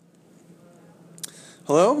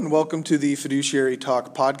Hello and welcome to the Fiduciary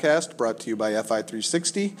Talk podcast brought to you by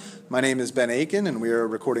FI360. My name is Ben Aiken and we are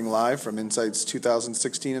recording live from Insights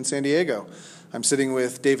 2016 in San Diego. I'm sitting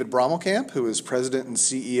with David Brommelkamp, who is President and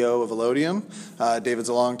CEO of Elodium. David's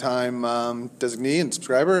a longtime designee and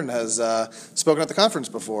subscriber and has spoken at the conference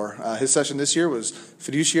before. His session this year was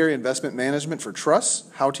Fiduciary Investment Management for Trusts,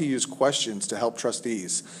 How to Use Questions to Help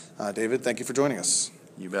Trustees. David, thank you for joining us.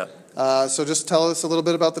 You bet. So just tell us a little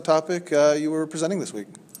bit about the topic you were presenting this week.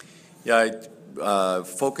 Yeah, I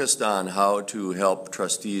focused on how to help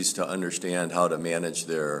trustees to understand how to manage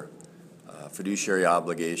their fiduciary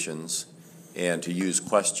obligations and to use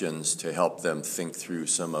questions to help them think through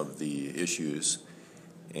some of the issues.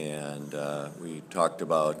 And we talked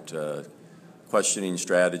about questioning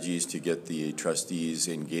strategies to get the trustees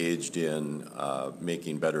engaged in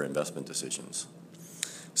making better investment decisions.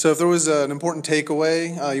 So if there was an important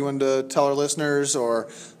takeaway you wanted to tell our listeners or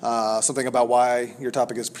something about why your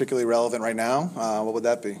topic is particularly relevant right now, what would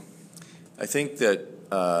that be? I think that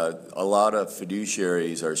a lot of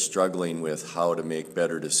fiduciaries are struggling with how to make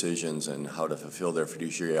better decisions and how to fulfill their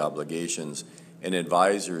fiduciary obligations, and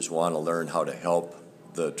advisors want to learn how to help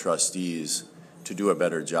the trustees to do a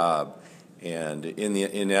better job. And in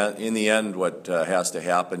the end, what has to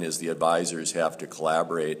happen is the advisors have to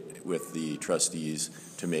collaborate with the trustees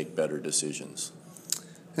to make better decisions.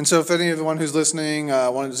 And so if anyone who's listening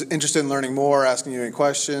is interested in learning more, asking you any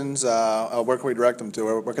questions, where can we direct them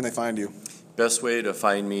to? Where can they find you? Best way to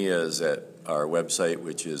find me is at our website,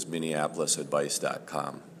 which is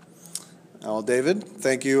minneapolisadvice.com. Well, David,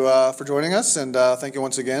 thank you for joining us, and thank you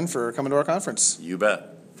once again for coming to our conference. You bet.